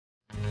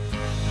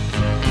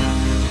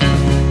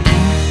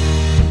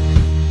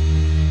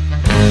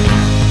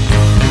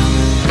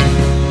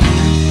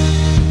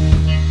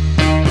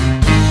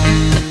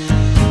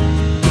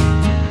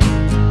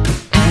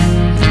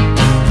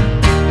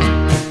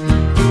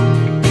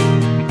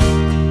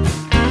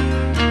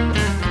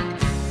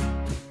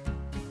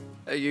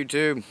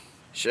YouTube,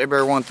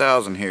 Shaybear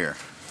 1000 here.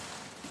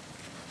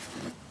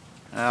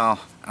 Now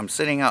I'm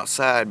sitting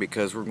outside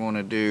because we're going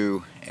to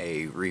do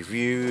a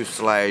review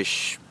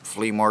slash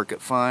flea market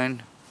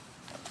find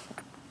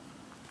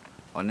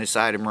on this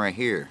item right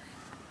here.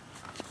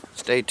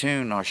 Stay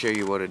tuned, I'll show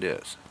you what it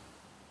is.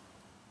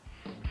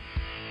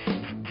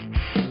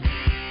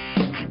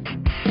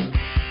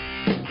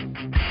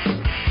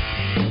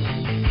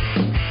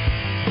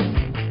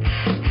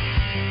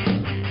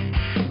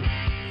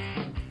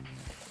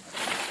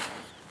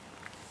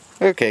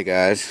 Okay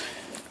guys,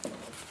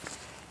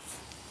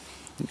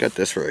 got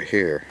this right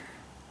here.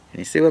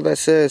 Can you see what that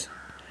says?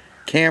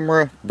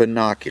 Camera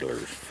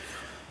binoculars.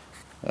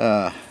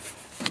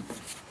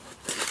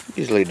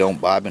 Usually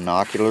don't buy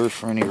binoculars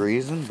for any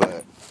reason,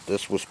 but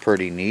this was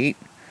pretty neat.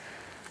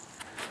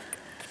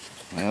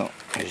 Well,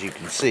 as you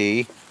can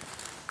see,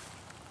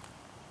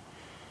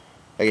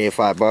 I gave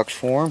 $5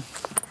 for them.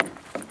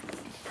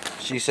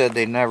 She said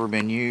they'd never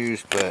been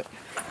used, but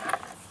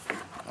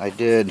I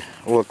did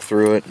look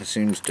through it and it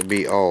seems to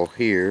be all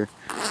here.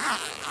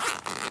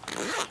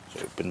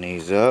 Let's open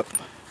these up.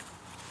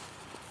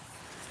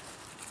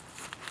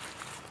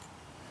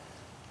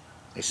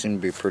 They seem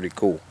to be pretty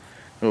cool.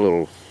 A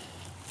little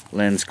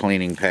lens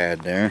cleaning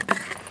pad there.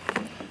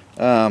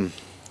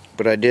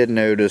 But I did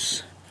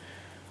notice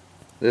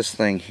this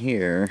thing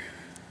here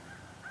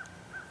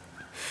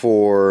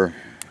for,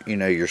 you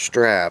know, your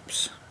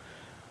straps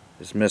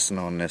is missing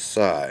on this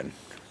side.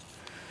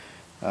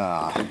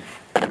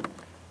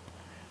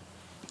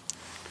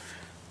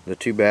 The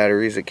 2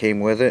 batteries that came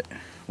with it,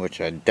 which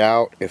I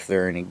doubt if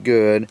they're any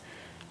good,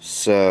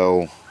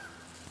 so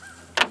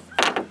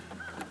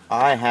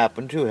I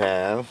happen to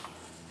had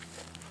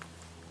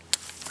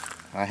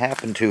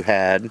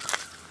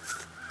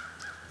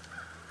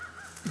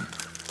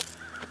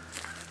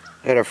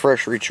a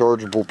fresh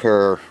rechargeable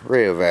pair of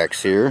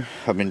Rayovacs here.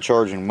 I've been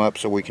charging them up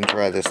so we can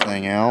try this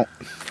thing out.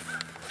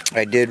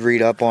 I did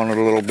read up on it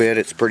a little bit.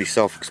 It's pretty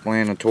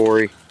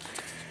self-explanatory.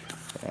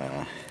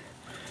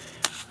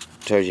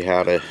 Tells you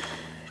how to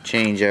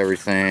change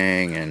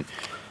everything, and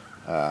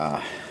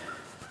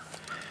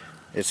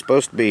it's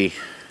supposed to be,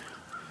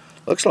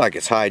 looks like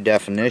it's high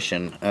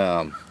definition.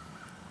 Let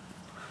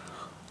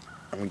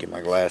me get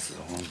my glasses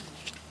on.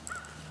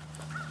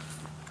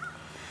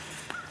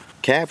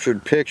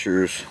 Captured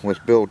pictures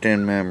with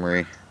built-in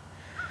memory.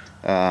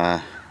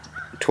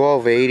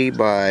 1280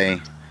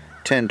 by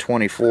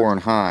 1024 in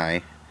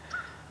high,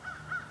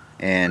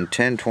 and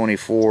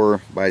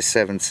 1024 by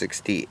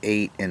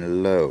 768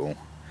 in low.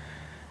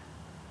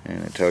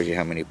 And it tells you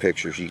how many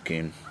pictures you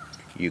can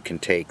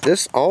take.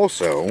 This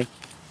also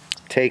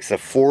takes a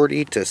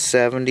 40 to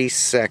 70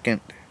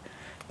 second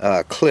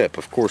clip.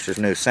 Of course there's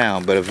no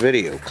sound, but a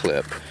video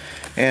clip.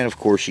 And of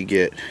course you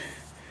get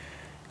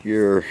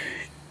your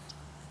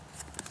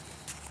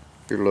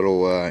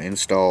little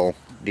install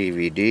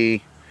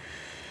DVD.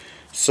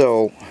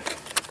 So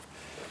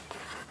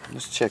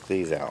let's check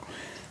these out.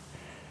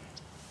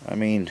 I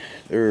mean,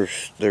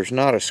 there's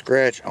not a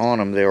scratch on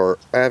them. They are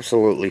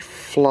absolutely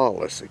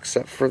flawless,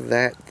 except for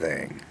that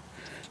thing.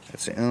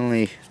 That's the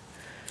only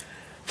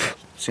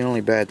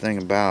bad thing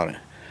about it.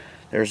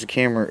 There's the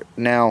camera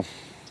now.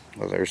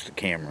 Well, there's the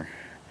camera.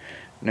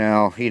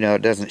 Now, you know,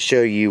 it doesn't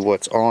show you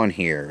what's on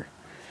here,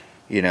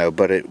 you know,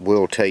 but it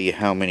will tell you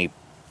how many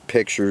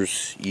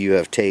pictures you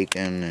have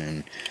taken,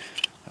 and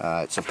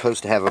it's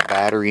supposed to have a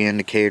battery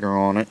indicator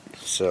on it.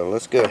 So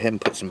let's go ahead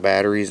and put some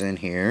batteries in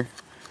here.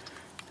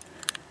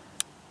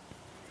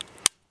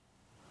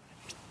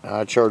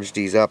 I charged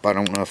these up. I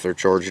don't know if they're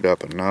charged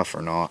up enough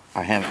or not.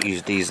 I haven't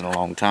used these in a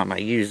long time. I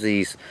use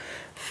these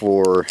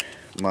for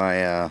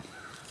my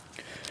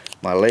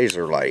my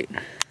laser light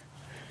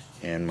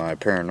and my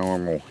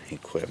paranormal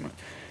equipment.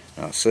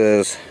 Now it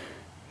says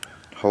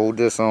hold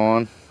this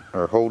on,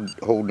 or hold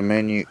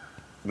the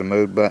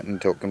mode button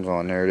until it comes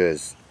on. There it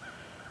is.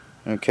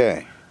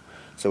 Okay,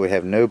 so we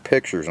have no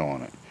pictures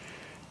on it.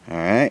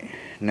 Alright,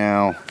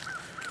 now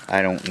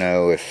I don't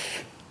know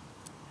if,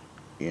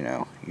 you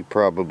know, you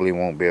probably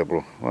won't be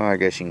able to, well, I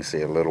guess you can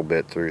see a little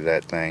bit through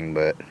that thing,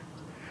 but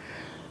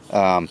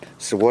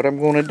so what I'm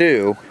going to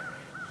do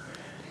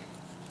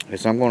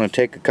is I'm going to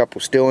take a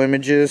couple still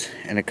images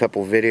and a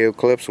couple video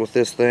clips with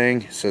this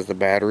thing. It says the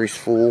battery's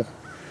full,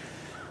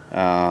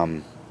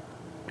 and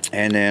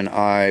then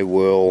I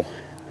will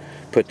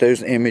put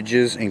those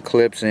images and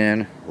clips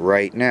in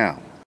right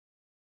now.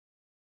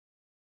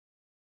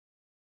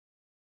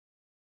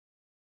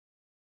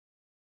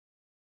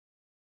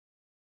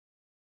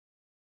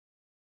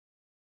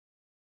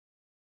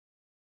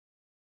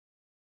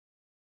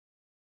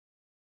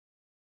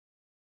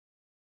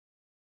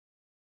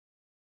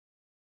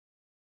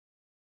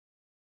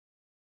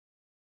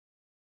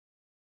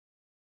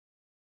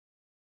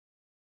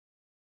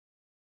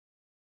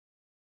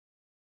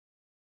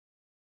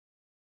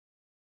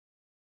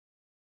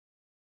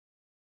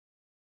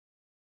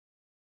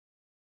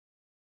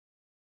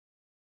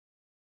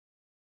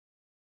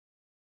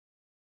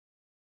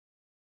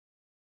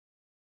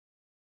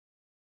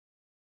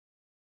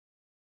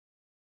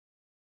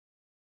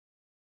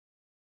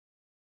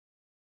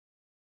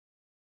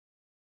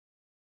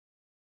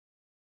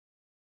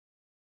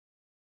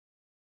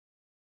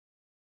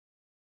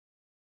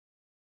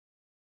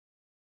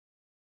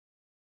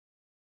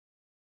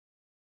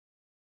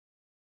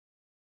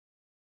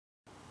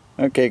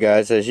 Okay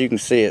guys, as you can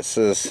see, it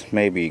says,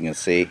 maybe you can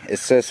see, it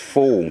says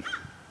full.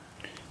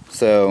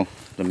 So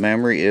the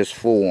memory is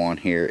full on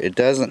here. It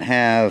doesn't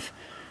have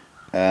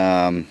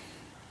an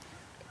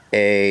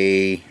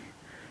SD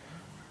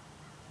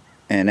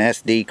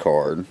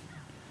card.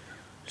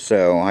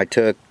 So I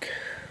took,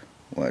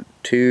 what,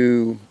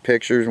 2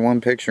 pictures,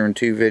 1 picture and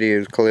 2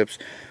 video clips.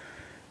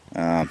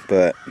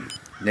 But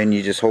then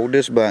you just hold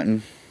this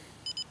button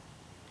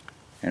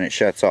and it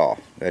shuts off.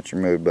 That's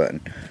your mode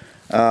button.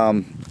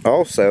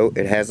 Also,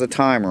 it has a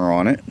timer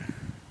on it,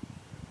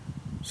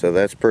 so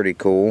that's pretty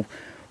cool.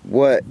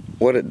 What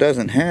it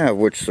doesn't have,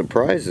 which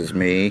surprises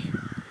me,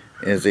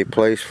 is a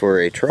place for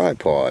a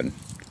tripod,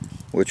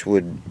 which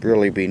would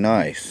really be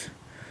nice.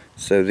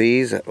 So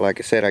these, like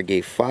I said, I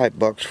gave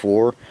 $5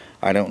 for.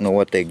 I don't know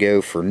what they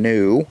go for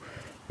new,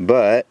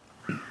 but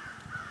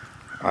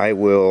I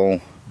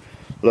will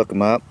look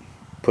them up,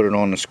 put it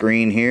on the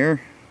screen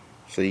here,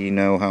 so you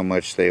know how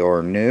much they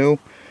are new.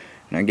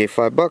 And I gave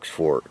 $5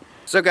 for it.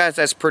 So guys,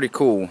 that's pretty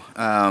cool.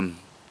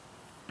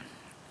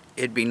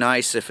 It'd be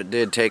nice if it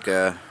did take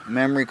a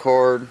memory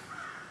card,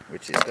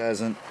 which it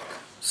doesn't.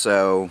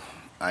 So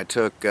I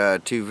took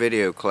 2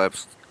 video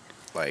clips,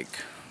 like,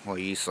 well,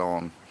 you saw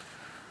them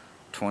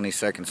 20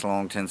 seconds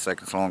long, 10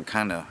 seconds long,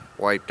 kind of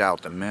wiped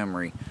out the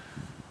memory.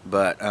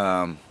 But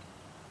I'll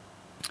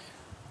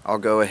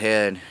go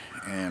ahead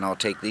and I'll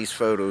take these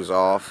photos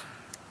off.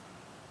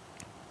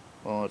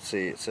 Well, let's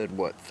see, it said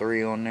what,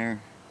 3 on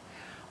there?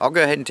 I'll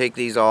go ahead and take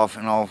these off,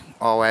 and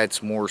I'll add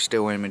some more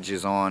still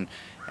images on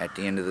at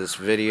the end of this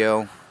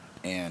video,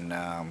 and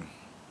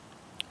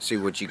see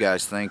what you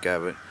guys think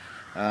of it.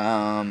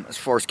 As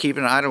far as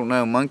keeping, I don't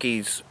know,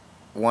 Monkeys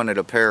wanted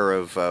a pair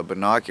of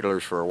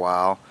binoculars for a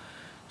while,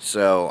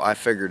 so I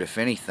figured if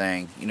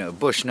anything, you know,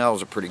 Bushnell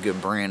is a pretty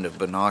good brand of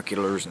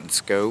binoculars and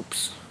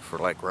scopes for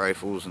like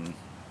rifles and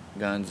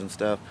guns and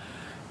stuff.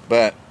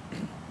 But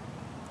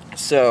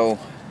so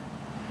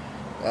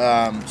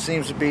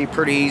seems to be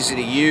pretty easy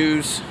to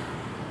use,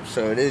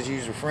 so it is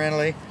user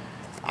friendly.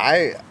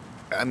 I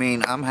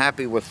mean, I'm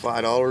happy with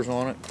 $5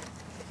 on it,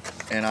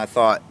 and I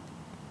thought,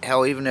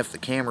 hell, even if the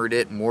camera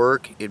didn't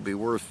work, it'd be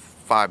worth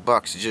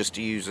 $5 just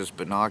to use this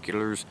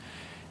binoculars.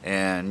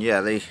 And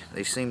yeah, they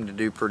seem to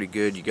do pretty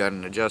good. You got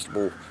an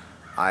adjustable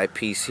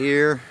eyepiece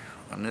here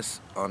on this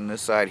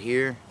side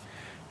here,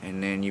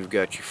 and then you've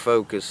got your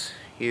focus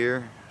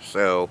here.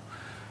 So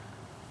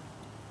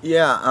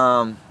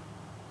yeah,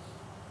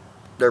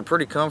 they're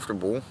pretty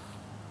comfortable.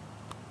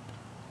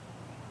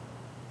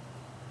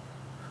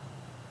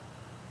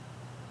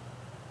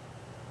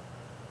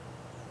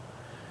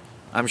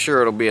 I'm sure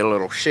it'll be a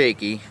little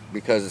shaky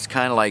because it's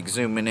kind of like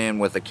zooming in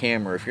with a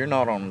camera. If you're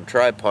not on a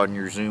tripod and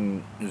you're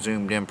zoomed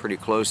in pretty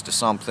close to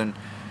something,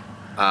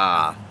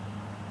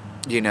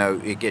 you know,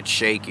 it gets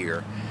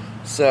shakier.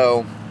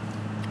 So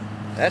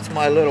that's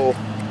my little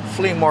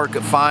flea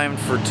market find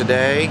for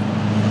today.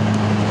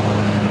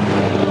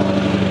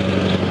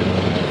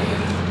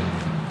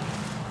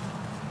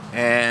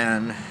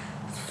 And,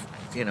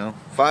 you know,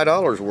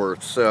 $5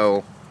 worth.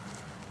 So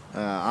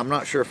I'm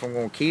not sure if I'm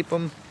going to keep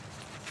them.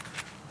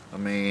 I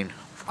mean,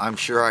 I'm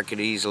sure I could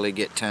easily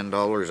get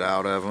 $10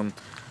 out of them.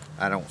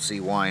 I don't see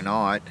why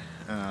not.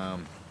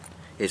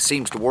 It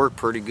seems to work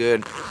pretty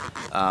good.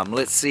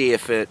 Let's see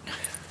if it,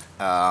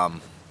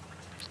 you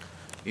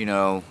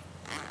know,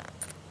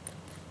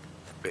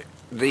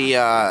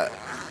 the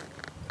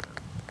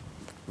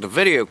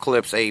video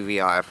clip's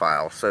AVI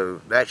file, so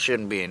that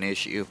shouldn't be an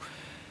issue.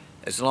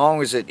 As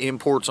long as it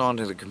imports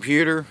onto the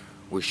computer,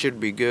 we should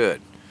be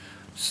good.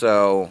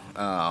 So,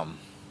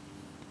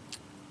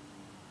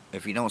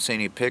 if you don't see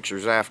any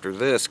pictures after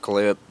this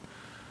clip,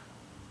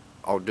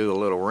 I'll do a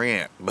little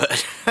rant.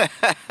 But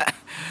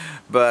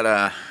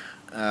but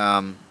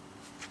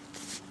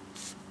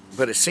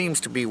it seems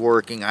to be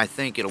working. I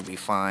think it'll be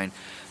fine.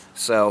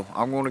 So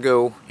I'm going to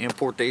go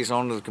import these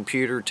onto the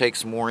computer, take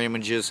some more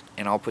images,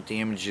 and I'll put the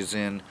images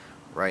in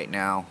right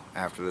now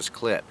after this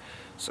clip.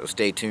 So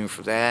stay tuned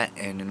for that.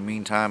 And in the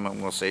meantime, I'm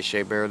going to say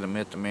Shea Bear, the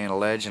myth, the man, the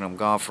legend. I'm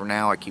gone for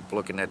now. I keep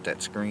looking at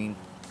that screen.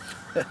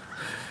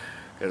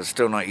 I'm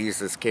still not used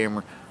to this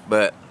camera,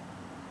 but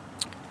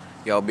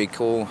y'all be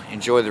cool.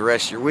 Enjoy the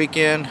rest of your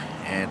weekend,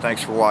 and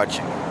thanks for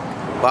watching.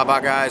 Bye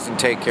bye guys, and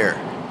take care.